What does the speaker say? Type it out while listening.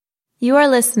You are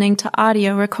listening to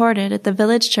audio recorded at the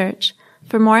Village Church.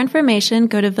 For more information,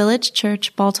 go to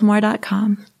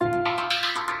villagechurchbaltimore.com.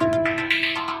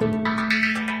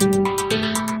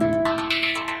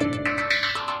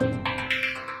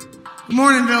 Good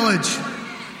morning, Village.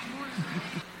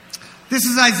 This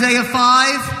is Isaiah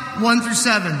 5, 1 through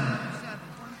 7.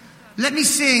 Let me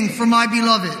sing for my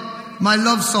beloved my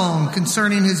love song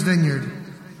concerning his vineyard.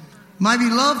 My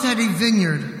beloved had a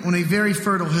vineyard on a very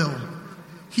fertile hill.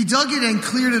 He dug it and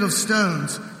cleared it of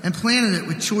stones and planted it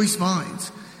with choice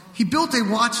vines. He built a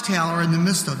watchtower in the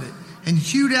midst of it and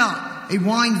hewed out a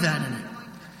wine vat in it.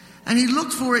 And he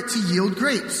looked for it to yield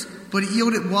grapes, but it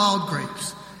yielded wild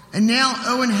grapes. And now,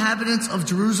 O inhabitants of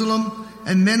Jerusalem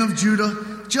and men of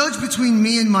Judah, judge between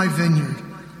me and my vineyard.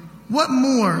 What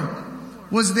more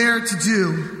was there to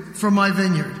do for my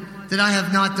vineyard that I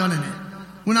have not done in it?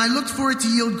 When I looked for it to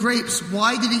yield grapes,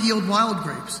 why did it yield wild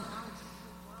grapes?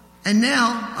 And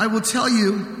now I will tell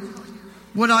you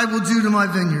what I will do to my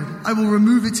vineyard. I will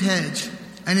remove its hedge,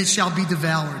 and it shall be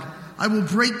devoured. I will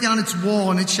break down its wall,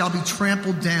 and it shall be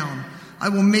trampled down. I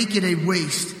will make it a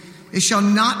waste. It shall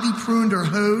not be pruned or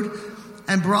hoed,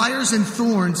 and briars and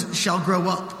thorns shall grow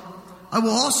up. I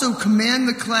will also command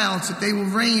the clouds that they will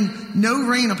rain no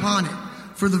rain upon it.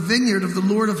 For the vineyard of the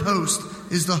Lord of hosts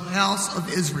is the house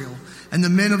of Israel, and the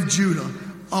men of Judah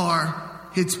are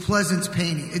his pleasant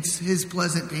painting. It's his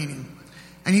pleasant painting.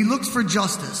 And he looked for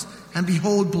justice, and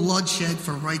behold, bloodshed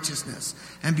for righteousness,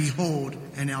 and behold,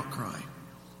 an outcry.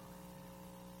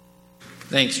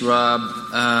 Thanks, Rob.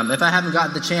 If I haven't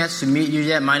gotten the chance to meet you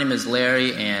yet, my name is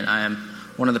Larry, and I am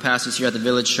one of the pastors here at the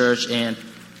Village Church. And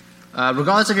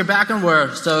regardless of your background,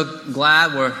 we're so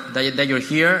glad that you're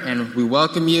here, and we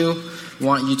welcome you. We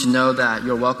want you to know that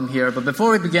you're welcome here. But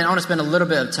before we begin, I want to spend a little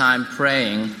bit of time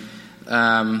praying.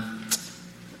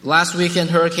 Last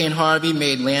weekend, Hurricane Harvey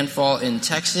made landfall in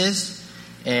Texas,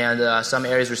 and some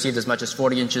areas received as much as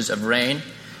 40 inches of rain.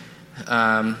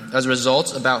 As a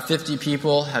result, about 50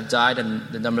 people have died, and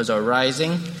the numbers are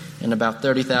rising, and about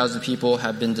 30,000 people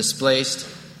have been displaced.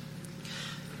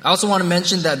 I also want to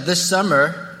mention that this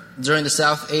summer, during the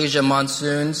South Asia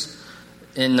monsoons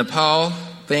in Nepal,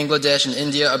 Bangladesh, and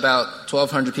India, about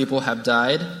 1,200 people have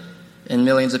died and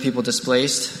millions of people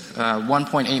displaced.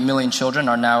 1.8 million children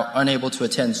are now unable to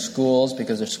attend schools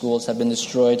because their schools have been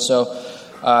destroyed. So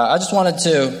I just wanted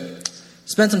to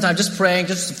spend some time just praying,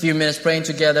 just a few minutes praying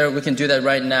together. We can do that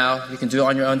right now. You can do it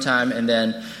on your own time, and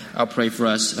then I'll pray for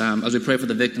us as we pray for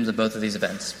the victims of both of these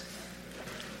events.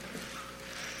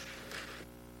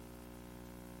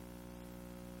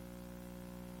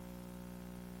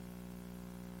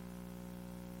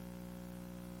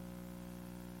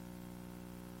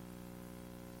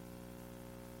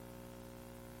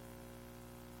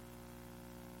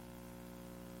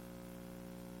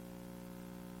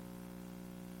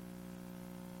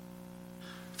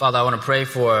 Father, I want to pray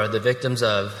for the victims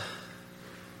of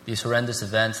these horrendous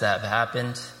events that have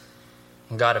happened.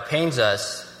 And God, it pains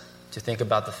us to think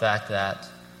about the fact that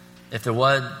if there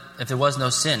was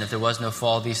no sin, if there was no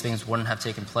fall, these things wouldn't have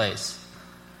taken place.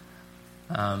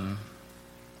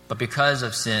 But because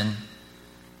of sin,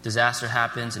 disaster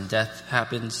happens and death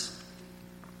happens.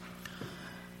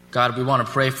 God, we want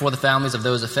to pray for the families of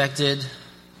those affected.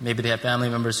 Maybe they have family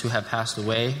members who have passed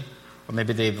away, or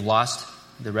maybe they've lost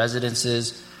their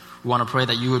residences. We want to pray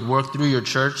that you would work through your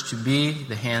church to be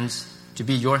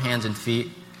your hands and feet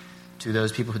to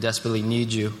those people who desperately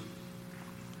need you.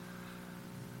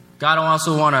 God, I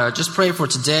also want to just pray for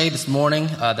today, this morning,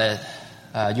 that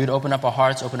you would open up our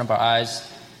hearts, open up our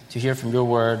eyes to hear from your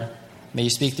word. May you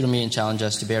speak through me and challenge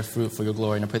us to bear fruit for your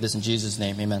glory. And I pray this in Jesus'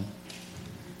 name, amen.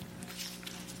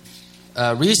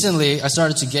 Recently, I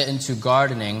started to get into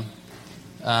gardening.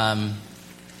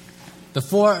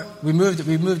 Before we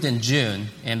moved in June,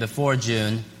 and before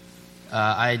June,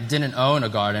 I didn't own a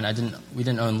garden. We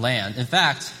didn't own land. In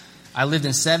fact, I lived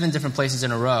in 7 different places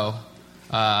in a row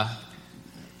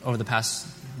over the past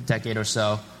decade or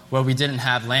so where we didn't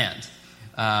have land,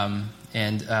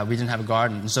 and we didn't have a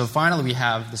garden. And so finally, we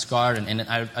have this garden, and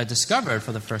I discovered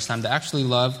for the first time that I actually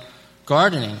love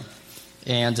gardening.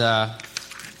 And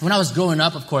when I was growing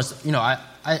up, of course,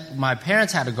 my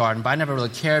parents had a garden, but I never really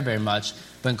cared very much.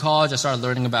 But in college, I started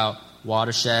learning about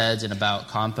watersheds and about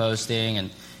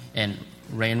composting and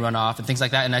rain runoff and things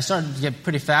like that. And I started to get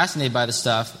pretty fascinated by this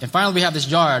stuff. And finally, we have this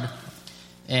yard.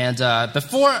 And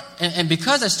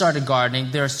because I started gardening,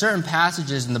 there are certain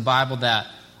passages in the Bible that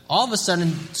all of a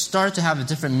sudden start to have a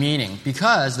different meaning,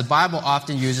 because the Bible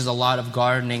often uses a lot of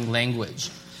gardening language.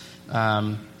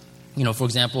 For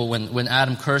example, when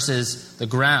Adam curses the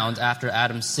ground after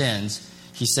Adam sins,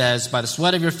 he says, by the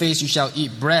sweat of your face you shall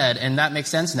eat bread. And that makes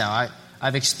sense now.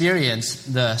 I've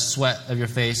experienced the sweat of your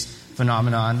face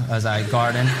phenomenon as I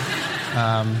garden.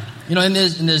 And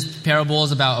there's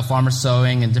parables about a farmer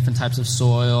sowing and different types of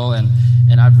soil,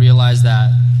 and I've realized that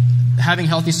having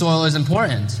healthy soil is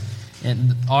important.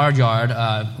 In our yard,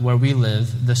 where we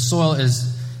live, the soil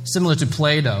is similar to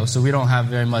Play-Doh, so we don't have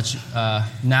very much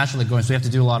naturally growing, so we have to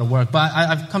do a lot of work. But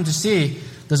I've come to see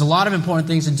there's a lot of important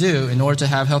things to do in order to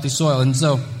have healthy soil. And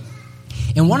so,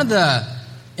 in one of the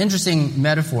interesting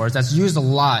metaphors that's used a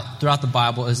lot throughout the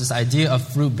Bible is this idea of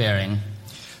fruit bearing.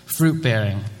 Fruit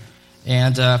bearing.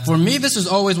 And for me, this was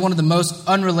always one of the most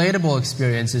unrelatable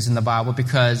experiences in the Bible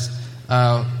because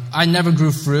I never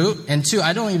grew fruit, and two,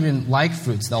 I don't even like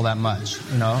fruits all that much.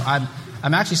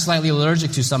 I'm actually slightly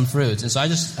allergic to some fruits, and so I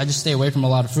just stay away from a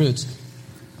lot of fruits.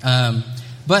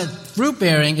 But fruit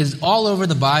bearing is all over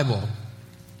the Bible.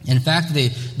 In fact, the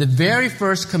very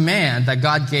first command that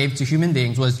God gave to human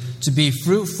beings was to be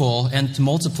fruitful and to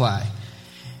multiply.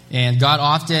 And God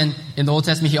often, in the Old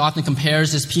Testament, he often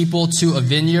compares his people to a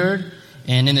vineyard.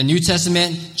 And in the New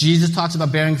Testament, Jesus talks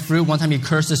about bearing fruit. One time he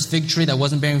cursed this fig tree that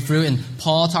wasn't bearing fruit. And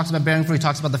Paul talks about bearing fruit. He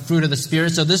talks about the fruit of the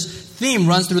Spirit. So this theme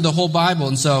runs through the whole Bible.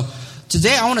 And so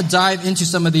today I want to dive into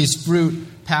some of these fruit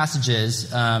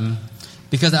passages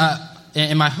because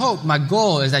my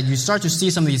goal is that you start to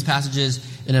see some of these passages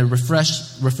in a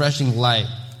refreshing light.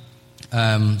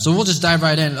 So we'll just dive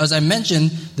right in. As I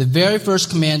mentioned, the very first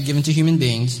command given to human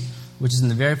beings, which is in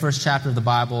the very first chapter of the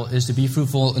Bible, is to be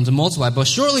fruitful and to multiply. But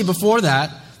shortly before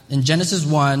that, in Genesis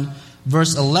 1,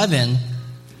 verse 11,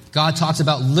 God talks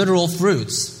about literal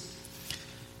fruits.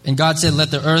 And God said, let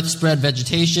the earth spread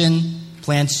vegetation,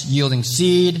 plants yielding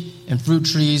seed, and fruit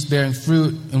trees bearing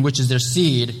fruit in which is their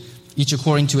seed, each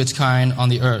according to its kind on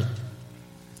the earth.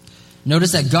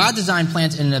 Notice that God designed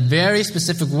plants in a very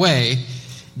specific way.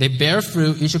 They bear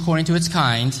fruit, each according to its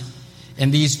kind.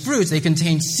 And these fruits, they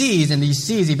contain seeds, and these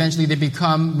seeds, eventually they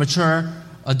become mature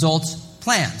adult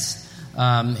plants.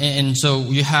 And so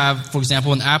you have, for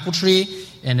example, an apple tree,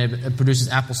 and it produces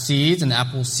apple seeds, and the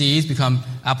apple seeds become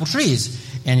apple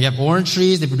trees. And you have orange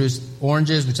trees, they produce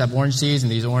oranges, which have orange seeds,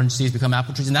 and these orange seeds become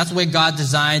apple trees. And that's the way God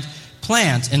designed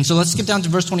plants. And so let's skip down to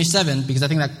verse 27, because I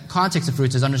think that context of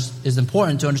fruits is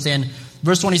important to understand.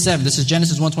 Verse 27, this is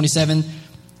Genesis 1:27.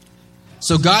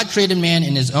 So God created man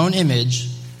in his own image.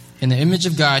 In the image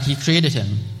of God, he created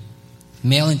him.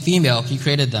 Male and female, he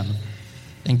created them.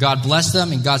 And God blessed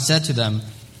them, and God said to them,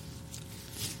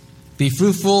 be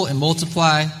fruitful and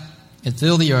multiply and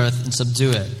fill the earth and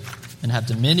subdue it, and have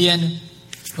dominion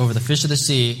over the fish of the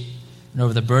sea and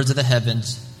over the birds of the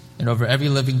heavens and over every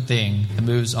living thing that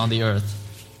moves on the earth.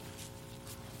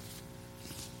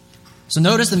 So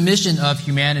notice the mission of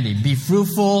humanity. Be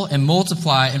fruitful and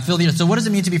multiply and fill the earth. So what does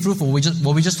it mean to be fruitful? We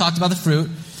just talked about the fruit.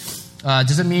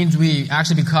 Does it mean we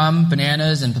actually become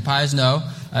bananas and papayas? No.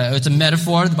 It's a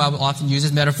metaphor. The Bible often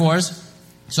uses metaphors.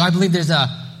 So I believe there's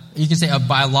you can say a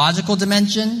biological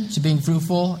dimension to being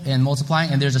fruitful and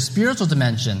multiplying, and there's a spiritual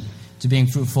dimension to being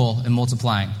fruitful and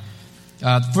multiplying.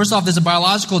 First off, there's a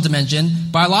biological dimension.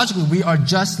 Biologically, we are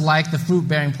just like the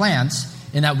fruit-bearing plants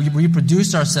in that we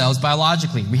reproduce ourselves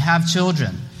biologically. We have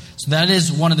children. So that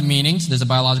is one of the meanings. There's a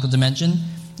biological dimension.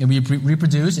 And we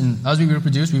reproduce, and as we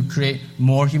reproduce, we create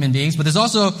more human beings. But there's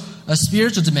also a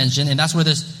spiritual dimension, and that's where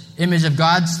this image of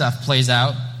God stuff plays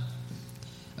out.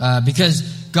 Because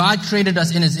God created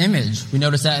us in his image. We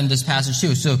notice that in this passage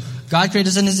too. So God created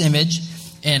us in his image,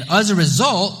 and as a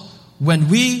result, when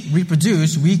we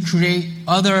reproduce, we create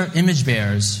other image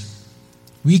bearers.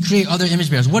 We create other image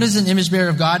bearers. What is an image bearer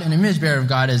of God? An image bearer of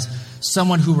God is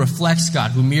someone who reflects God,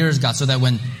 who mirrors God, so that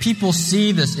when people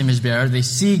see this image bearer, they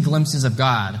see glimpses of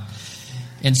God.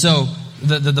 And so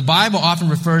the Bible often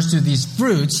refers to these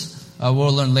fruits,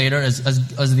 we'll learn later,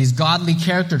 as these godly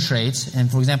character traits. And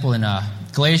for example, in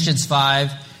Galatians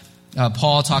 5,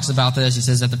 Paul talks about this. He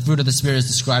says that the fruit of the Spirit is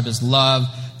described as love,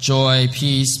 joy,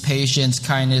 peace, patience,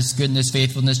 kindness, goodness,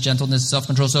 faithfulness, gentleness,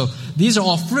 self-control. So these are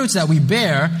all fruits that we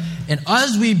bear. And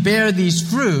as we bear these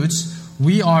fruits,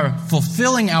 we are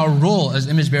fulfilling our role as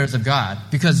image bearers of God,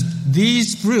 because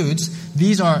these fruits,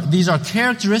 these are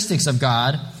characteristics of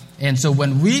God. And so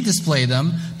when we display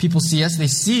them, people see us, they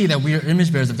see that we are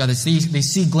image bearers of God. They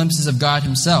see glimpses of God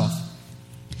himself.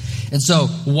 And so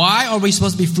why are we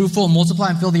supposed to be fruitful and multiply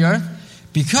and fill the earth?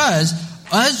 Because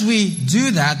as we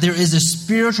do that, there is a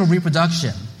spiritual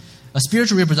reproduction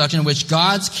in which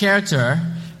God's character,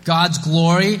 God's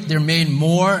glory, they're made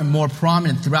more and more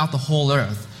prominent throughout the whole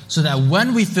earth. So that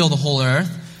when we fill the whole earth,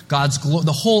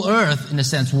 the whole earth, in a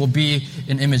sense, will be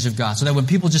an image of God. So that when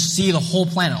people just see the whole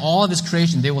planet, all of his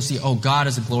creation, they will see, oh, God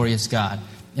is a glorious God.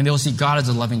 and they will see God as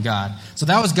a loving God. So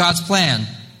that was God's plan.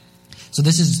 So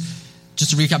this is,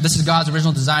 just to recap, this is God's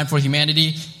original design for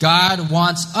humanity. God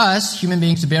wants us, human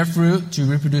beings, to bear fruit, to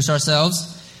reproduce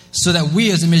ourselves, so that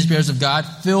we, as image bearers of God,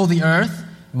 fill the earth.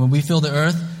 And when we fill the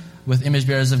earth with image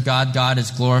bearers of God, God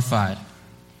is glorified.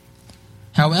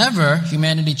 However,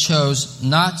 humanity chose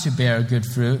not to bear good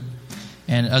fruit.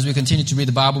 And as we continue to read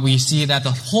the Bible, we see that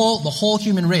the whole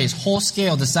human race, whole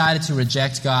scale, decided to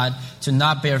reject God, to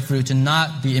not bear fruit, to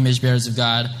not be image bearers of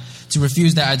God, to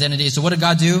refuse that identity. So what did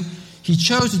God do? He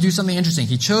chose to do something interesting.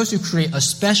 He chose to create a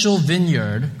special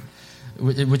vineyard,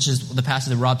 which is the passage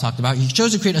that Rob talked about. He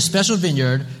chose to create a special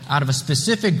vineyard out of a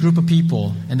specific group of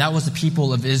people, and that was the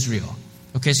people of Israel.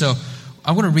 Okay, so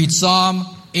I want to read Psalm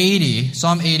 80,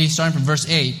 starting from verse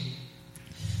 8.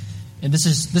 And this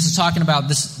is talking about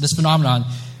this phenomenon.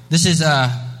 This is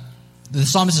the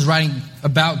psalmist is writing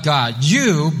about God.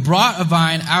 You brought a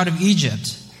vine out of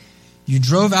Egypt. You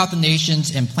drove out the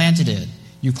nations and planted it.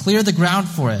 You cleared the ground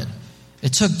for it.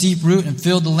 It took deep root and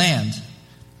filled the land.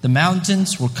 The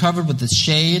mountains were covered with its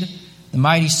shade, the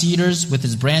mighty cedars with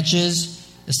its branches.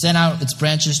 It sent out its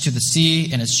branches to the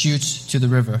sea and its shoots to the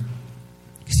river.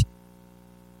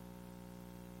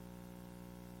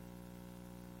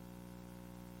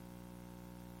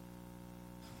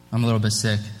 I'm a little bit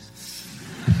sick.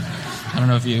 I don't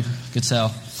know if you could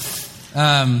tell.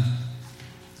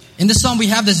 In this psalm, we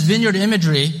have this vineyard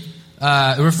imagery.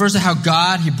 It refers to how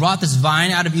God, He brought this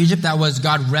vine out of Egypt. That was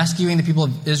God rescuing the people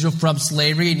of Israel from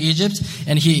slavery in Egypt.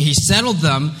 And He settled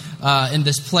them in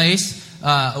this place,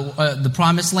 the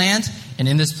promised land. And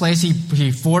in this place,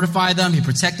 He fortified them, He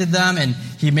protected them, and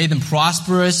He made them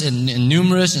prosperous and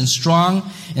numerous and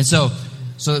strong. And so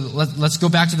let's go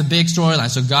back to the big storyline.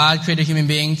 So God created human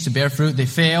beings to bear fruit. They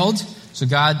failed. So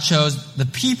God chose the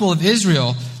people of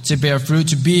Israel to bear fruit,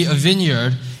 to be a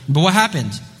vineyard. But what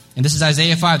happened? And this is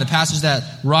Isaiah 5, the passage that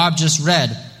Rob just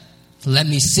read. Let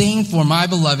me sing for my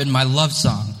beloved my love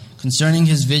song concerning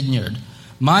his vineyard.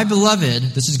 My beloved,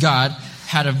 this is God,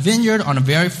 had a vineyard on a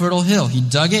very fertile hill. He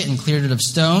dug it and cleared it of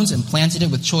stones and planted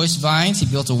it with choice vines. He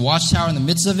built a watchtower in the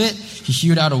midst of it. He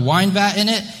hewed out a wine vat in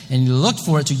it, and he looked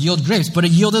for it to yield grapes, but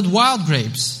it yielded wild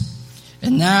grapes.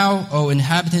 And now, O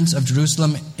inhabitants of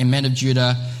Jerusalem and men of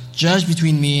Judah, judge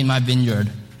between me and my vineyard.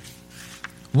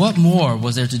 What more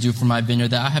was there to do for my vineyard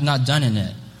that I have not done in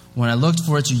it? When I looked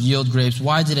for it to yield grapes,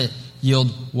 why did it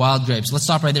yield wild grapes? Let's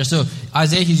stop right there. So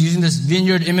Isaiah, he's using this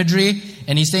vineyard imagery,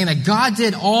 and he's saying that God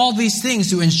did all these things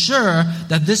to ensure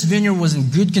that this vineyard was in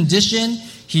good condition.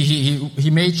 He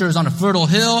made sure it was on a fertile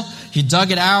hill. He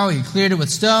dug it out. He cleared it with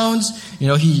stones.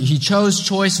 He chose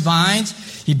choice vines.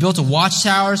 He built a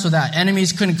watchtower so that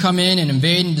enemies couldn't come in and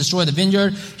invade and destroy the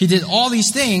vineyard. He did all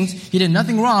these things. He did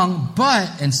nothing wrong, but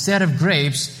instead of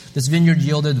grapes, this vineyard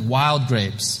yielded wild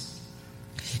grapes.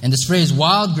 And this phrase,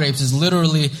 wild grapes, is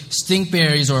literally stink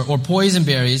berries or poison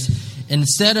berries.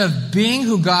 Instead of being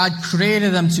who God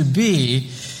created them to be,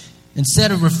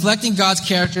 instead of reflecting God's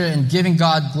character and giving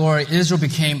God glory, Israel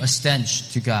became a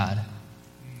stench to God.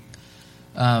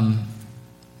 It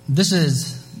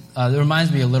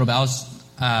reminds me a little bit.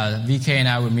 VK and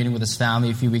I were meeting with his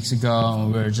family a few weeks ago,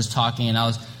 and we were just talking, and I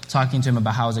was talking to him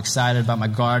about how I was excited about my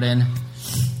garden,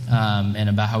 and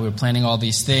about how we were planting all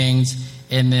these things.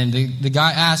 And then the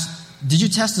guy asked, did you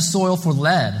test the soil for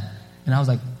lead? And I was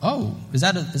like, oh, is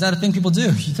that a thing people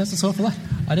do? You test the soil for lead?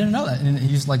 I didn't know that. And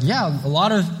he was like, yeah, a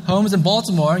lot of homes in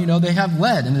Baltimore, they have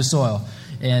lead in their soil.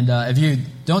 And if you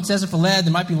don't test it for lead,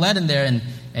 there might be lead in there,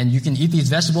 and you can eat these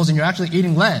vegetables, and you're actually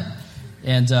eating lead.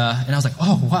 And I was like,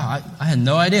 oh, wow, I had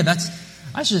no idea.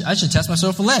 I should test my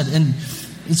soil for lead. And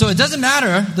so it doesn't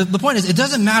matter. The point is, it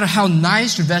doesn't matter how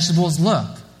nice your vegetables look.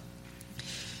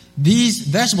 These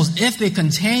vegetables, if they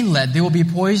contain lead, they will be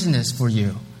poisonous for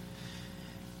you.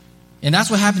 And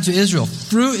that's what happened to Israel.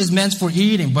 Fruit is meant for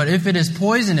eating, but if it is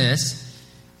poisonous,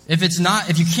 if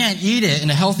you can't eat it in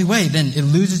a healthy way, then it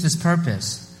loses its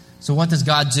purpose. So what does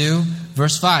God do?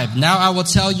 Verse 5, now I will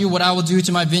tell you what I will do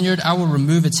to my vineyard. I will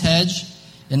remove its hedge,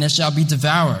 and it shall be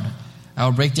devoured. I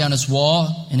will break down its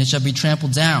wall, and it shall be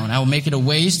trampled down. I will make it a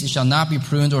waste. It shall not be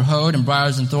pruned or hoed, and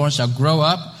briars and thorns shall grow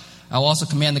up. I will also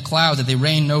command the clouds that they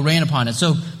rain no rain upon it.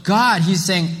 So God, He's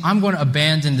saying, I'm going to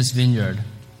abandon this vineyard.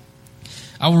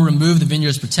 I will remove the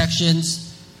vineyard's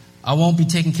protections. I won't be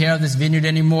taking care of this vineyard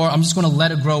anymore. I'm just going to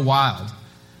let it grow wild.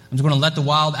 I'm just going to let the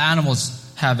wild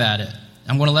animals have at it.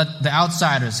 I'm going to let the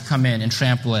outsiders come in and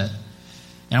trample it.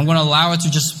 And I'm going to allow it to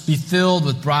just be filled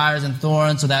with briars and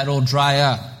thorns so that it'll dry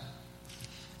up.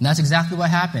 And that's exactly what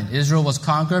happened. Israel was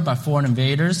conquered by foreign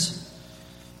invaders,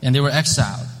 and they were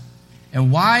exiled.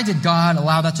 And why did God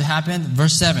allow that to happen?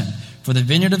 Verse 7, For the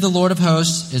vineyard of the Lord of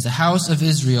hosts is the house of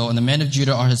Israel, and the men of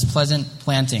Judah are his pleasant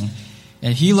planting.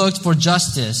 And he looked for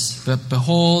justice, but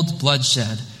behold,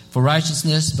 bloodshed. For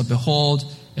righteousness, but behold,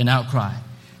 an outcry.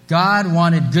 God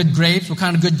wanted good grapes. What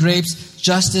kind of good grapes?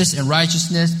 Justice and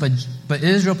righteousness, but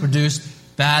Israel produced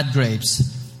bad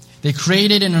grapes. They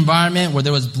created an environment where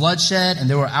there was bloodshed and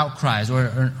there were outcries, or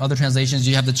in other translations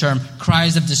you have the term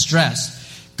cries of distress.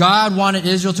 God wanted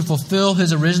Israel to fulfill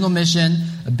his original mission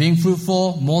of being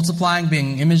fruitful, multiplying,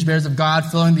 being image bearers of God,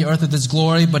 filling the earth with his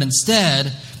glory, but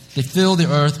instead they filled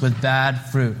the earth with bad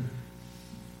fruit.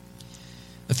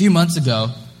 A few months ago,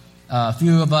 a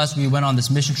few of us, we went on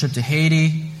this mission trip to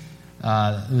Haiti.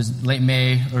 It was late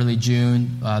May, early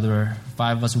June. There were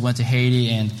 5 of us who went to Haiti,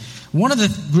 and one of the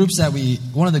groups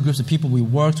of people we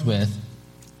worked with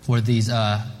were these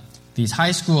high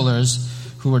schoolers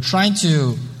who were trying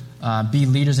to be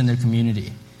leaders in their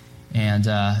community, and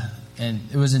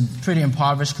it was a pretty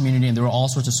impoverished community, and there were all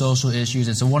sorts of social issues.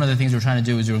 And so one of the things we were trying to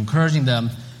do is we were encouraging them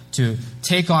to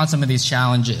take on some of these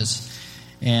challenges.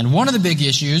 And one of the big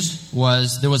issues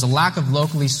was there was a lack of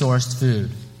locally sourced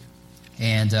food.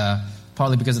 And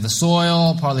partly because of the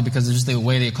soil, partly because of just the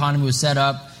way the economy was set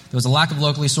up, there was a lack of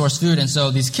locally sourced food. And so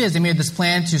these kids, they made this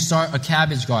plan to start a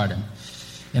cabbage garden.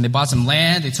 And they bought some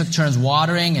land, they took turns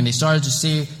watering, and they started to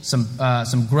see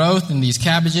some growth in these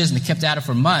cabbages, and they kept at it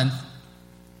for a month.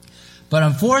 But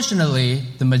unfortunately,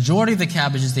 the majority of the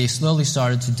cabbages, they slowly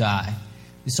started to die.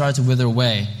 They started to wither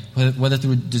away. Whether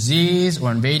through disease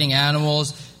or invading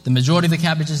animals, the majority of the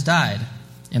cabbages died.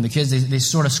 And the kids, they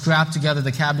sort of scrapped together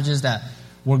the cabbages that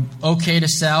were okay to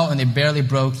sell, and they barely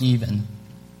broke even.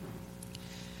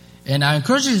 And I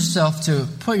encourage yourself to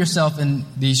put yourself in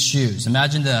these shoes.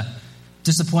 Imagine the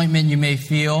disappointment you may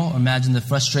feel, or imagine the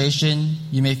frustration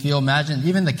you may feel, imagine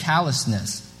even the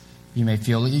callousness you may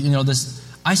feel.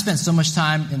 I spent so much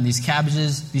time in these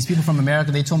cabbages. These people from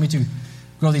America, they told me to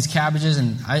grow these cabbages,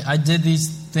 and I did these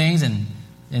things, and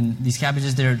these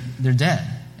cabbages, they're dead.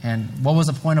 And what was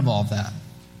the point of all of that?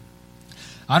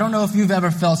 I don't know if you've ever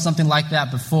felt something like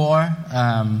that before.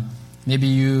 Maybe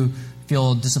you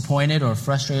feel disappointed or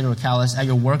frustrated or callous at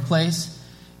your workplace.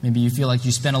 Maybe you feel like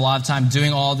you spend a lot of time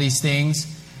doing all these things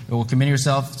or committing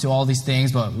yourself to all these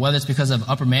things, but whether it's because of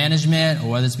upper management or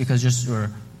whether it's because just your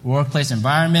workplace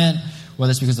environment,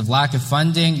 whether it's because of lack of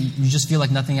funding, you just feel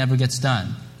like nothing ever gets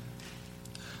done.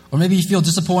 Or maybe you feel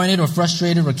disappointed or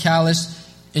frustrated or callous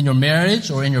in your marriage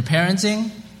or in your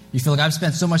parenting. You feel like I've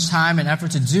spent so much time and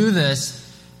effort to do this,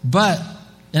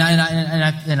 and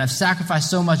I've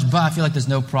sacrificed so much, but I feel like there's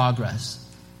no progress.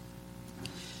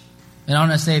 And I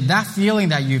want to say that feeling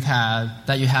that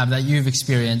you've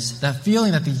experienced, that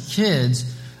feeling that the kids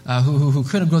who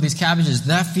couldn't grow these cabbages,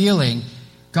 that feeling,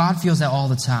 God feels that all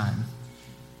the time.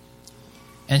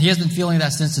 And he has been feeling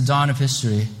that since the dawn of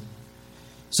history.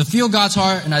 So feel God's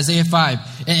heart in Isaiah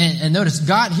 5. And notice,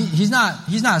 God, he's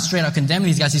not straight out condemning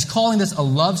these guys. He's calling this a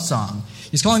love song.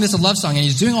 He's calling this a love song, and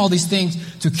he's doing all these things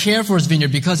to care for his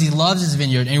vineyard because he loves his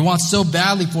vineyard, and he wants so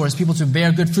badly for his people to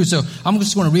bear good fruit. So I'm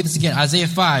just going to read this again. Isaiah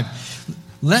 5.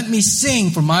 Let me sing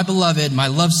for my beloved my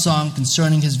love song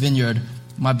concerning his vineyard.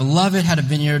 My beloved had a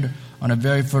vineyard on a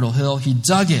very fertile hill. He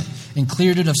dug it and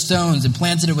cleared it of stones and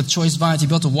planted it with choice vines. He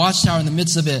built a watchtower in the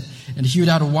midst of it and hewed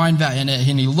out a wine vat in it.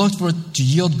 And he looked for it to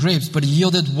yield grapes, but it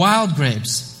yielded wild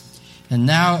grapes. And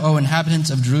now, O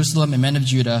inhabitants of Jerusalem and men of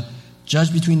Judah,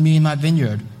 judge between me and my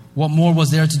vineyard. What more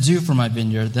was there to do for my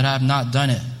vineyard that I have not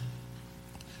done it?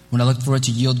 When I looked for it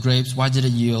to yield grapes, why did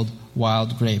it yield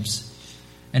wild grapes?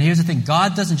 And here's the thing.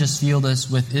 God doesn't just feel this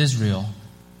with Israel.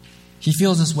 He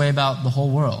feels this way about the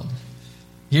whole world.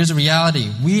 Here's the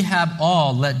reality. We have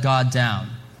all let God down.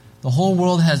 The whole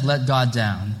world has let God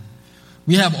down.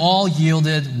 We have all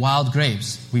yielded wild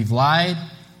grapes. We've lied.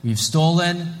 We've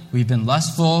stolen. We've been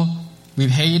lustful. We've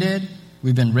hated.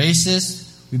 We've been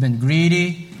racist. We've been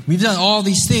greedy. We've done all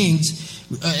these things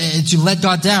to let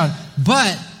God down.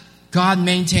 But God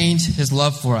maintains his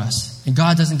love for us. And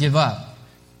God doesn't give up.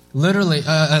 Literally,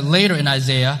 later in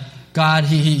Isaiah, God,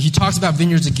 he talks about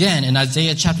vineyards again in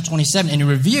Isaiah chapter 27, and he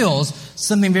reveals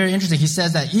something very interesting. He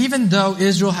says that even though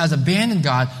Israel has abandoned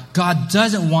God, God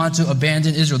doesn't want to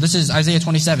abandon Israel. This is Isaiah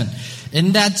 27.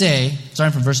 In that day,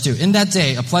 starting from verse 2, in that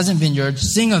day, a pleasant vineyard,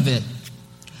 sing of it.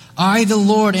 I, the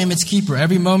Lord, am its keeper.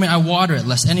 Every moment I water it,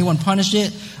 lest anyone punish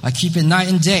it. I keep it night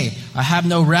and day. I have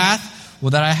no wrath.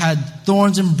 Well, that I had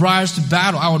thorns and briars to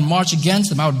battle, I would march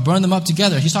against them. I would burn them up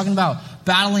together. He's talking about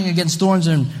battling against thorns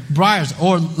and briars.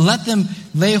 Or let them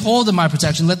lay hold of my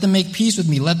protection. Let them make peace with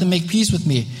me. Let them make peace with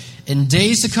me. In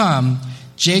days to come,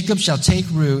 Jacob shall take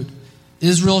root.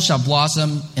 Israel shall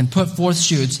blossom and put forth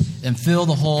shoots and fill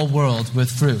the whole world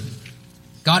with fruit.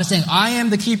 God is saying, I am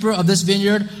the keeper of this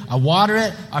vineyard. I water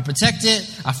it. I protect it.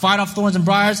 I fight off thorns and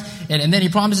briars. And then he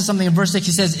promises something in verse 6.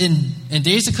 He says, in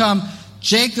days to come,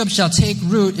 Jacob shall take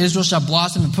root, Israel shall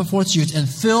blossom and put forth shoots, and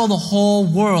fill the whole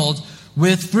world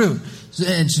with fruit. So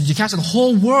you catch it, the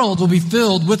whole world will be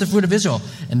filled with the fruit of Israel.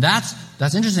 And that's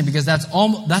interesting, because that's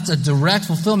a direct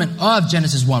fulfillment of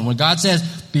Genesis 1. When God says,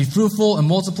 be fruitful and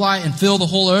multiply and fill the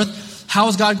whole earth, how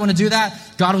is God going to do that?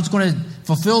 God was going to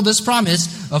fulfill this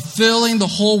promise of filling the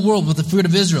whole world with the fruit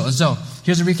of Israel. And so,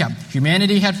 here's a recap.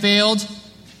 Humanity had failed.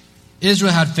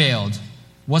 Israel had failed.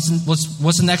 What's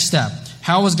the next step?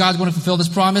 How was God going to fulfill this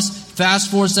promise? Fast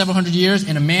forward 700 years,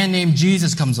 and a man named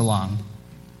Jesus comes along.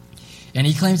 And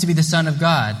he claims to be the Son of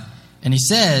God. And he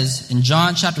says in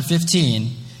John chapter 15,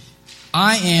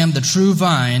 I am the true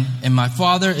vine, and my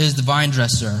Father is the vine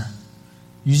dresser.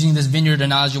 Using this vineyard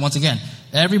analogy once again.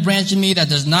 Every branch in me that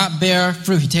does not bear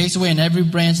fruit, he takes away, and every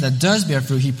branch that does bear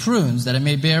fruit, he prunes, that it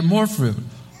may bear more fruit.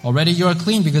 Already you are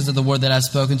clean because of the word that I have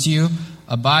spoken to you.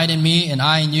 Abide in me, and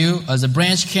I in you. As a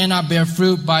branch cannot bear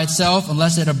fruit by itself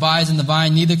unless it abides in the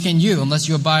vine, neither can you unless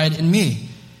you abide in me.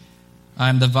 I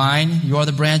am the vine, you are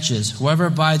the branches. Whoever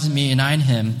abides in me and I in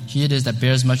him, he it is that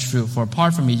bears much fruit. For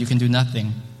apart from me you can do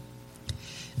nothing.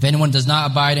 If anyone does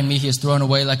not abide in me, he is thrown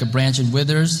away like a branch and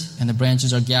withers, and the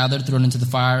branches are gathered, thrown into the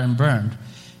fire, and burned.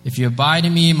 If you abide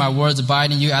in me, my words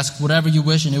abide in you, ask whatever you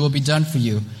wish, and it will be done for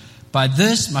you. By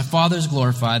this my Father is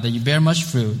glorified, that you bear much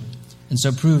fruit, and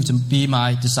so prove to be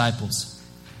my disciples.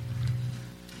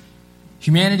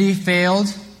 Humanity failed.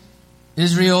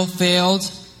 Israel failed.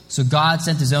 So God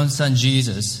sent his own son,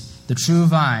 Jesus, the true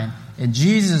vine, and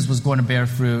Jesus was going to bear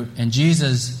fruit, and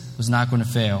Jesus was not going to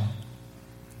fail.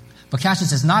 But catch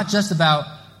this, it's not just about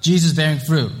Jesus bearing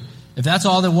fruit. If that's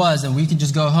all there was, then we can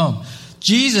just go home.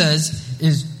 Jesus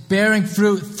is bearing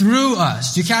fruit through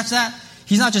us. Do you catch that?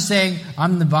 He's not just saying,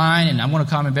 I'm the vine and I'm going to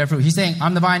come and bear fruit. He's saying,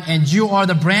 I'm the vine and you are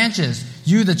the branches.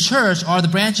 You, the church, are the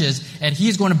branches, and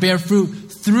he's going to bear fruit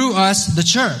through us, the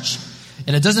church.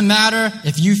 And it doesn't matter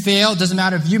if you failed, it doesn't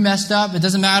matter if you messed up, it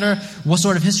doesn't matter what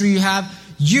sort of history you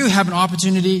have an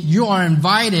opportunity, you are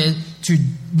invited to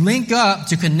link up,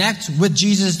 to connect with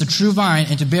Jesus, the true vine,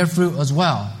 and to bear fruit as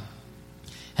well.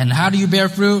 And how do you bear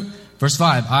fruit? Verse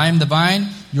 5, I am the vine,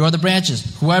 you are the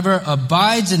branches. Whoever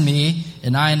abides in me,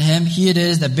 and I in him, he it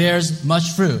is that bears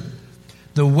much fruit.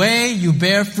 The way you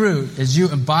bear fruit is you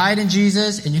abide in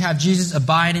Jesus, and you have Jesus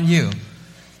abide in you.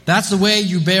 That's the way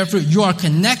you bear fruit. You are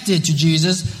connected to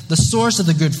Jesus, the source of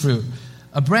the good fruit.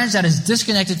 A branch that is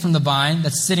disconnected from the vine,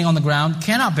 that's sitting on the ground,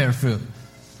 cannot bear fruit.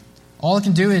 All it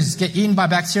can do is get eaten by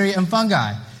bacteria and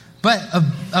fungi. But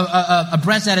a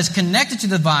branch that is connected to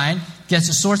the vine gets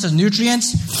a source of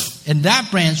nutrients, and that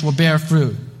branch will bear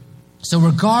fruit. So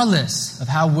regardless of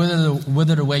how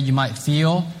withered away you might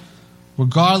feel,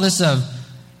 regardless of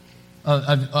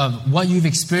what you've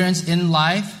experienced in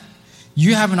life,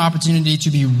 you have an opportunity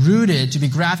to be rooted, to be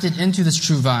grafted into this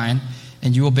true vine,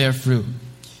 and you will bear fruit.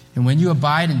 And when you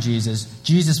abide in Jesus,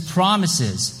 Jesus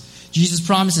promises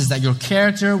that your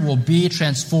character will be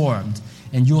transformed,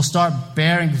 and you will start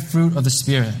bearing the fruit of the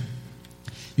Spirit.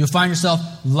 You'll find yourself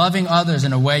loving others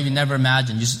in a way you never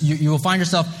imagined. You will find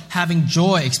yourself having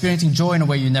joy, experiencing joy in a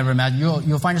way you never imagined.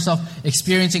 You'll find yourself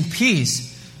experiencing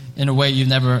peace in a way you've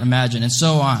never imagined, and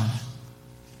so on.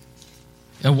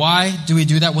 And why do we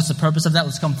do that? What's the purpose of that?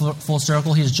 Let's come full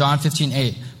circle. Here's John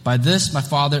 15:8. By this my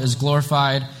Father is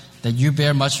glorified, that you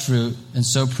bear much fruit, and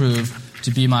so prove to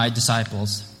be my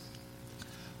disciples.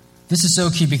 This is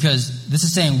so key, because this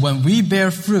is saying when we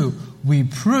bear fruit, we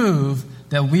prove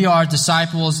that we are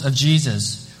disciples of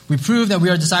Jesus. We prove that we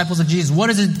are disciples of Jesus.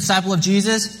 What is a disciple of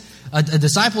Jesus? A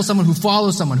disciple is someone who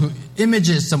follows someone, who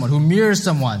images someone, who mirrors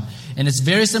someone. And it's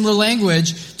very similar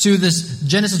language to this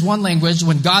Genesis 1 language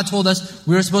when God told us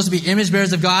we were supposed to be image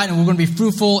bearers of God and we're going to be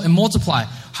fruitful and multiply.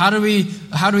 How do we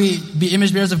be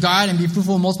image bearers of God and be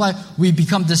fruitful and multiply? We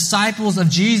become disciples of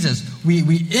Jesus.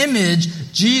 We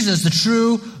image Jesus, the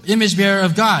true image bearer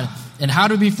of God. And how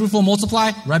do we be fruitful and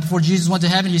multiply? Right before Jesus went to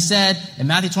heaven, he said in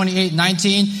Matthew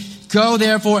 28:19, go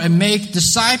therefore and make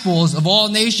disciples of all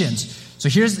nations. So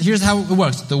here's how it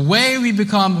works. The way we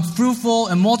become fruitful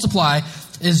and multiply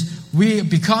is we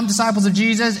become disciples of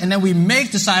Jesus, and then we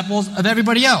make disciples of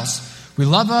everybody else. We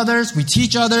love others, we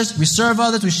teach others, we serve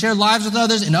others, we share lives with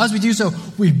others, and as we do so,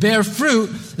 we bear fruit,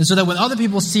 and so that when other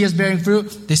people see us bearing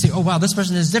fruit, they say, oh wow, this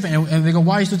person is different, and they go,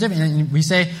 why are you so different? And we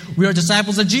say, we are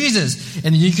disciples of Jesus.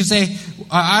 And you can say,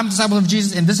 I'm a disciple of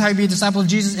Jesus, and this is how you be a disciple of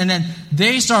Jesus, and then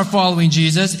they start following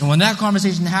Jesus, and when that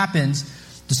conversation happens,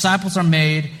 disciples are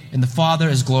made, and the Father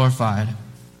is glorified.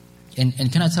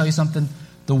 And can I tell you something?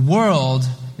 The world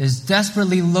is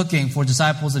desperately looking for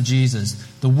disciples of Jesus.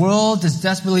 The world is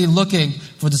desperately looking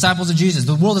for disciples of Jesus.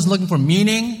 The world is looking for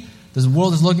meaning. The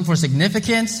world is looking for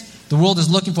significance. The world is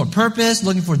looking for purpose,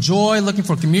 looking for joy, looking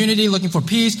for community, looking for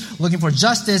peace, looking for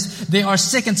justice. They are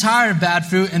sick and tired of bad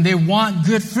fruit, and they want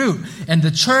good fruit. And the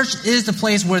church is the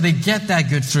place where they get that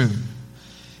good fruit.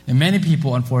 And many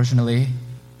people, unfortunately,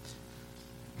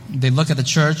 they look at the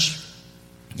church,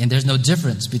 and there's no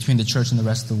difference between the church and the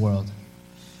rest of the world.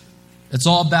 It's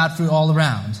all bad fruit all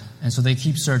around, and so they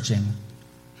keep searching.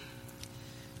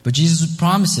 But Jesus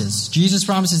promises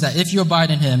that if you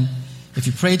abide in Him, if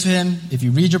you pray to Him, if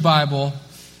you read your Bible,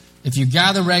 if you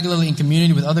gather regularly in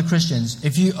community with other Christians,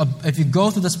 if you go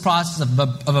through this process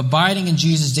of abiding in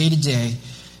Jesus day to day,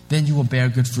 then you will bear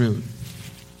good fruit.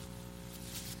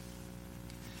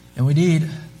 And we need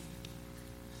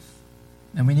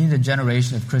a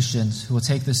generation of Christians who will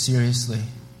take this seriously.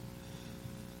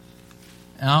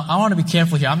 And I want to be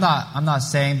careful here. I'm not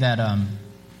saying that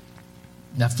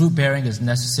that fruit bearing is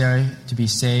necessary to be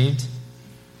saved.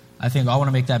 I want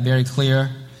to make that very clear.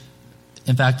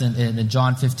 In fact, in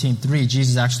John 15:3,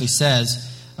 Jesus actually says,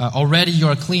 "Already you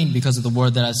are clean because of the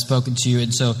word that I've spoken to you."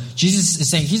 And so Jesus is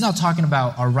saying He's not talking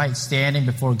about our right standing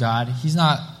before God. He's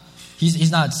not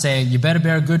saying you better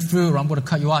bear good fruit or I'm going to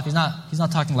cut you off. He's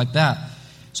not talking like that.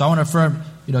 So I want to affirm,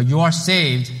 you are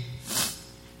saved.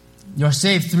 You are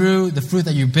saved through the fruit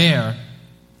that you bear.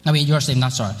 You're saved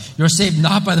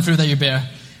not by the fruit that you bear.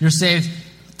 You're saved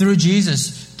through Jesus,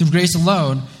 through grace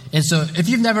alone. And so if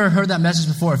you've never heard that message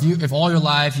before, if all your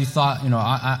life you thought,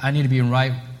 I need to be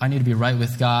right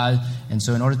with God, and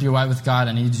so in order to be right with God,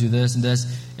 I need to do this and this.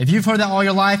 If you've heard that all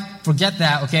your life, forget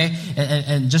that, okay?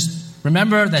 And just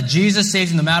remember that Jesus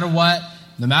saves you no matter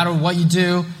what you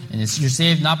do, and you're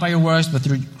saved not by your works, but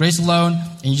through grace alone,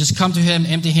 and you just come to Him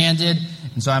empty-handed.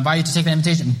 And so I invite you to take that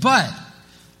invitation. But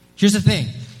here's the thing.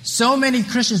 So many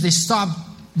Christians, they stop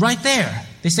right there.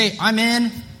 They say, I'm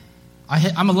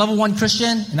a level 1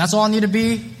 Christian, and that's all I need to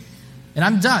be, and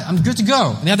I'm done. I'm good to go.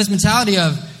 And they have this mentality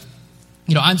of,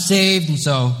 I'm saved, and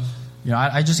so,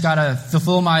 I just got to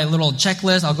fulfill my little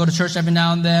checklist. I'll go to church every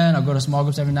now and then. I'll go to small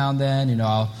groups every now and then.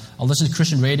 I'll listen to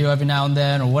Christian radio every now and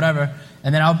then or whatever,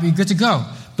 and then I'll be good to go.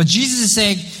 But Jesus is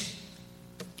saying,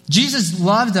 Jesus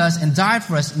loved us and died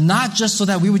for us, not just so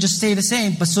that we would just stay the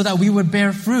same, but so that we would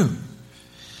bear fruit.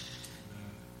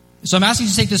 So I'm asking you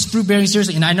to take this fruit bearing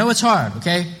seriously, and I know it's hard,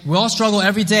 okay? We all struggle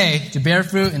every day to bear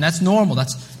fruit, and that's normal.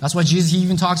 That's why Jesus, He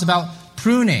even talks about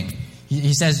pruning.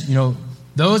 He says,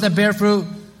 those that bear fruit,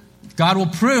 God will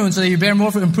prune so that you bear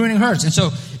more fruit, and pruning hurts. And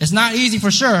so it's not easy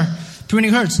for sure.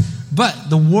 Pruning hurts. But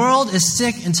the world is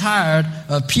sick and tired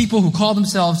of people who call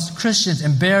themselves Christians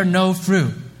and bear no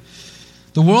fruit.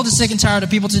 The world is sick and tired of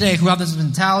people today who have this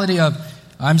mentality of,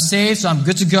 I'm saved, so I'm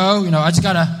good to go.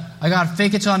 I gotta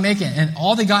fake it till I make it. And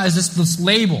all they got is this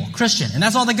label, Christian. And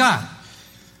that's all they got.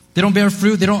 They don't bear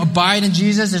fruit. They don't abide in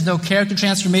Jesus. There's no character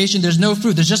transformation. There's no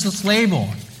fruit. There's just this label.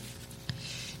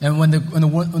 And when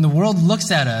the world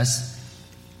looks at us,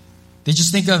 they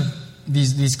just think of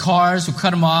these cars who cut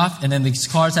them off, and then these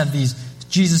cars have these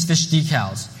Jesus fish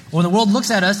decals. Or when the world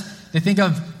looks at us, they think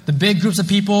of the big groups of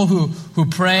people who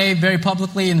pray very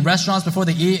publicly in restaurants before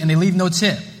they eat, and they leave no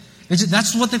tip.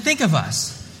 That's what they think of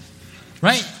us.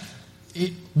 Right?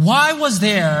 Why was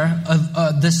there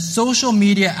this social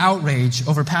media outrage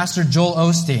over Pastor Joel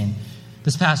Osteen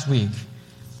this past week?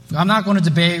 I'm not going to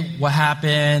debate what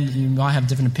happened. You might have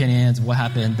different opinions of what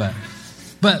happened,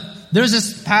 but there's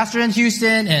this pastor in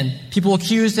Houston, and people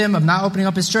accused him of not opening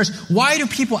up his church. Why do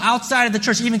people outside of the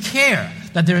church even care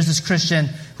that there is this Christian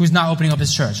who's not opening up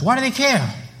his church? Why do they care?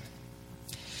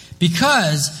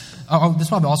 Because there's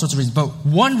probably all sorts of reasons, but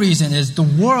one reason is the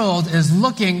world is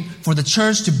looking for the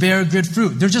church to bear good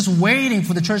fruit. They're just waiting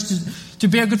for the church to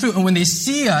bear good fruit. And when they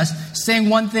see us saying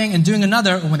one thing and doing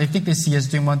another, or when they think they see us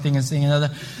doing one thing and saying another,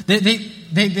 they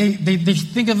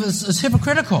think of us as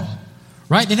hypocritical.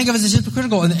 Right? They think of us as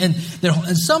hypocritical. And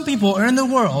some people are in the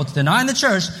world denying the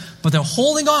church, but they're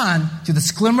holding on to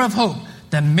this glimmer of hope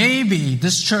that maybe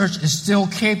this church is still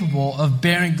capable of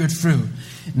bearing good fruit.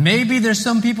 Maybe there's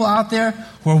some people out there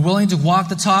who are willing to walk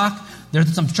the talk.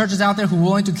 There's some churches out there who are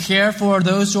willing to care for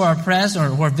those who are oppressed or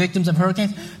who are victims of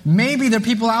hurricanes. Maybe there are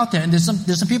people out there, and there's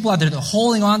some people out there that are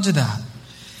holding on to that.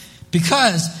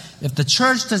 Because if the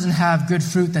church doesn't have good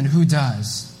fruit, then who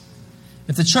does?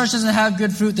 If the church doesn't have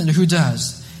good fruit, then who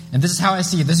does? And this is how I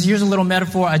see it. Here's a little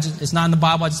metaphor. It's not in the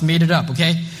Bible. I just made it up,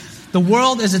 okay? The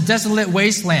world is a desolate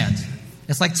wasteland.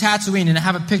 It's like Tatooine, and I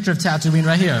have a picture of Tatooine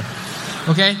right here,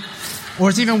 okay? Or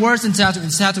it's even worse than Tatooine.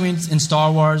 It's Tatooine in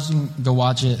Star Wars. You can go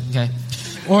watch it, okay?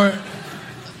 Or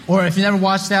if you never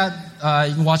watched that,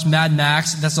 You can watch Mad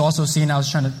Max. That's also a scene I was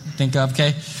trying to think of,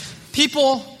 okay?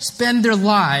 People spend their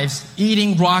lives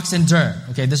eating rocks and dirt.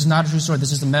 Okay, this is not a true story.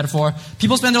 This is a metaphor.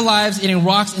 People spend their lives eating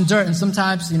rocks and dirt, and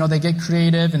sometimes, they get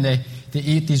creative and they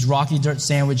eat these rocky dirt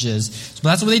sandwiches. So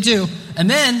that's what they do. And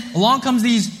then along comes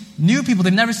these new people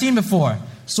they've never seen before.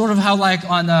 Sort of how like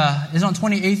on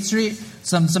 28th Street,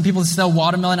 some people sell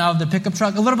watermelon out of the pickup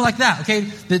truck. A little bit like that, okay?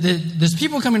 There's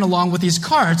people coming along with these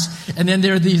carts, and then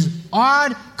there are these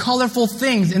odd, colorful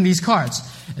things in these carts.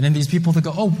 And then these people, they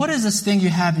go, oh, what is this thing you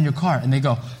have in your cart? And they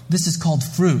go, this is called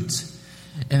fruit.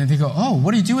 And then they go, oh,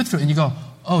 what do you do with fruit? And you go,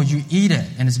 oh, you eat it.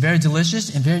 And it's very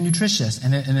delicious and very nutritious.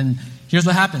 And then here's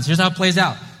what happens. Here's how it plays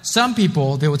out. Some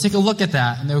people, they will take a look at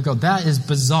that and they will go, that is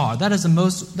bizarre. That's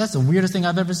the weirdest thing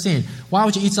I've ever seen. Why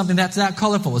would you eat something that's that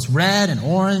colorful? It's red and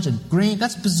orange and green.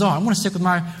 That's bizarre. I'm going to stick with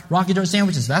my rocky dirt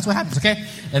sandwiches. That's what happens, okay?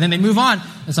 And then they move on.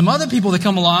 And some other people, they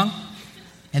come along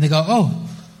and they go, oh,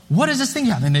 what is this thing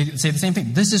you have? And they say the same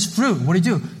thing. This is fruit. What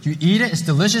do? You eat it. It's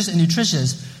delicious and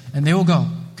nutritious. And they will go,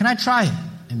 can I try it?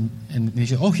 And they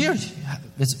say, oh, here.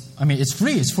 It's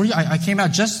free. It's for you. I came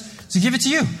out just to give it to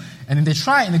you. And then they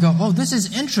try it and they go, oh, this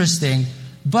is interesting,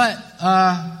 but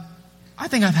I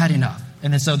think I've had enough.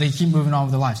 And then so they keep moving on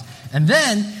with their lives. And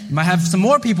then you might have some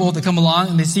more people that come along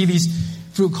and they see these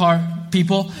fruit cart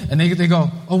people and they go,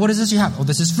 oh, what is this you have? Oh,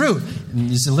 this is fruit.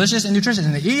 And it's delicious and nutritious.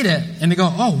 And they eat it and they go,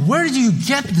 oh, where did you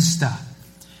get this stuff?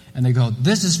 And they go,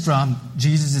 this is from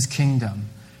Jesus' kingdom.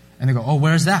 And they go, oh,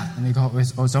 where's that? And they go,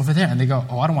 it's over there. And they go,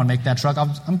 oh, I don't want to make that truck.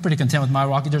 I'm pretty content with my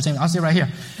rocky dirt sandwich. I'll stay right here.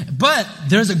 But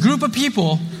there's a group of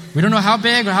people, we don't know how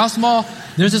big or how small,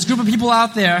 there's this group of people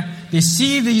out there, they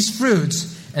see these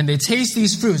fruits and they taste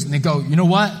these fruits and they go, you know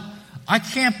what? I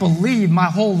can't believe my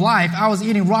whole life I was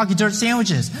eating rocky dirt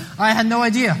sandwiches. I had no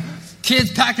idea.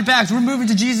 Kids, pack your bags. We're moving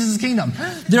to Jesus' kingdom.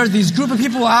 There are these group of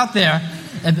people out there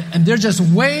and they're just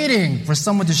waiting for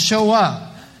someone to show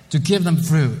up to give them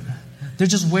fruit. They're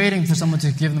just waiting for someone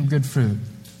to give them good fruit.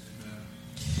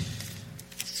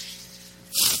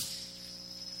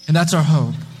 And that's our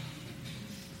hope.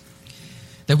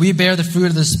 That we bear the fruit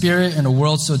of the Spirit in a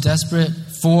world so desperate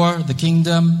for the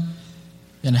kingdom,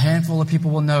 and a handful of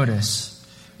people will notice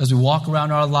as we walk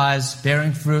around our lives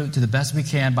bearing fruit to the best we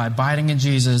can by abiding in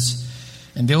Jesus,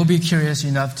 and they will be curious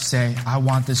enough to say, I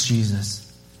want this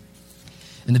Jesus.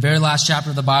 In the very last chapter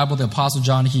of the Bible, the Apostle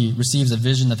John, he receives a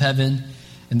vision of heaven.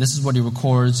 And this is what he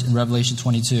records in Revelation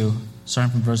 22,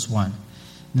 starting from verse 1.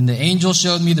 Then the angel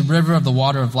showed me the river of the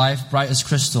water of life, bright as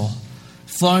crystal,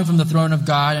 flowing from the throne of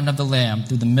God and of the Lamb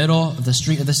through the middle of the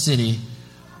street of the city.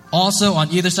 Also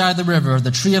on either side of the river, the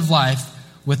tree of life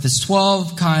with its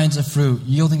 12 kinds of fruit,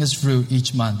 yielding its fruit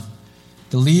each month.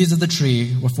 The leaves of the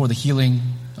tree were for the healing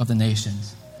of the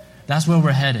nations. That's where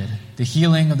we're headed, the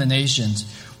healing of the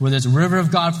nations, where there's a river of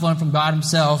God flowing from God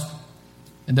himself,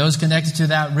 and those connected to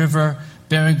that river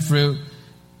bearing fruit,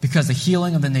 because the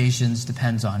healing of the nations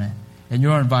depends on it. And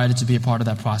you're invited to be a part of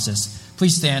that process.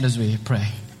 Please stand as we pray.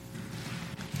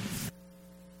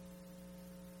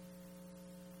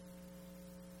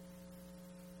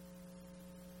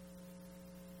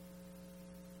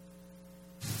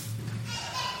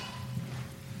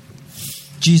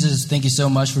 Jesus, thank you so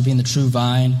much for being the true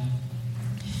vine.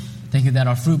 Thank you that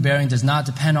our fruit bearing does not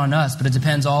depend on us, but it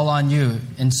depends all on you.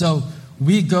 And so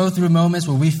we go through moments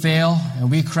where we fail and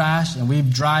we crash and we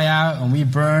dry out and we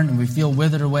burn and we feel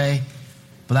withered away.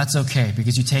 But that's okay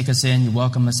because you take us in, you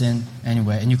welcome us in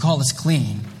anyway, and you call us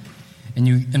clean. And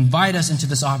you invite us into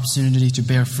this opportunity to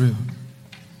bear fruit.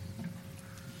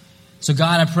 So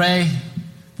God, I pray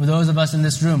for those of us in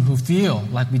this room who feel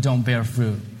like we don't bear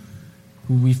fruit,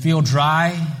 who we feel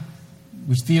dry,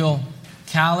 we feel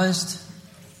calloused,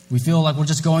 we feel like we're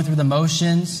just going through the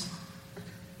motions.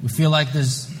 We feel like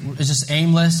it's just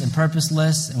aimless and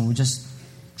purposeless, and we're just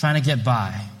trying to get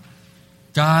by.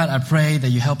 God, I pray that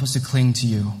you help us to cling to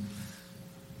you,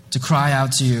 to cry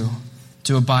out to you,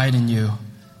 to abide in you,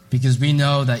 because we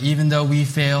know that even though we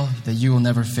fail, that you will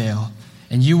never fail,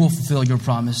 and you will fulfill your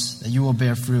promise, that you will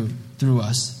bear fruit through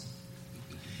us.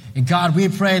 And God, we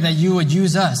pray that you would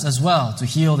use us as well to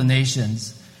heal the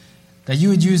nations, that you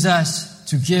would use us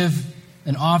to give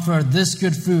and offer this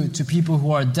good fruit to people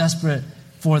who are desperate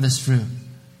for this fruit,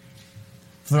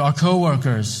 for our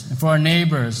coworkers and for our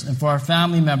neighbors and for our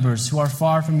family members who are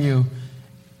far from you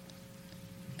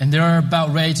and they're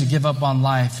about ready to give up on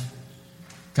life.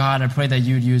 God, I pray that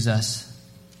you would use us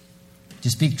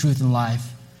to speak truth in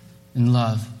life and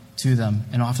love to them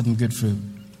and offer them good fruit.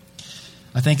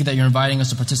 I thank you that you're inviting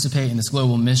us to participate in this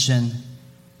global mission.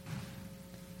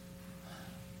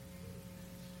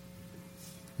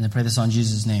 And I pray this in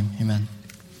Jesus' name. Amen.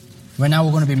 Right now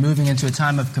we're going to be moving into a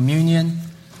time of communion.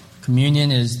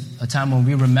 Communion is a time when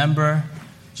we remember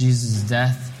Jesus'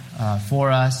 death for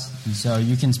us. And so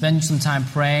you can spend some time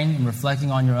praying and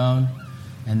reflecting on your own.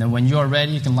 And then when you're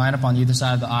ready, you can line up on either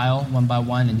side of the aisle, one by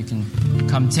one, and you can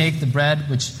come take the bread,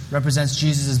 which represents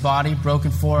Jesus' body broken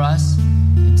for us,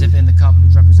 and dip it in the cup,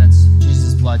 which represents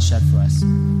Jesus' blood shed for us.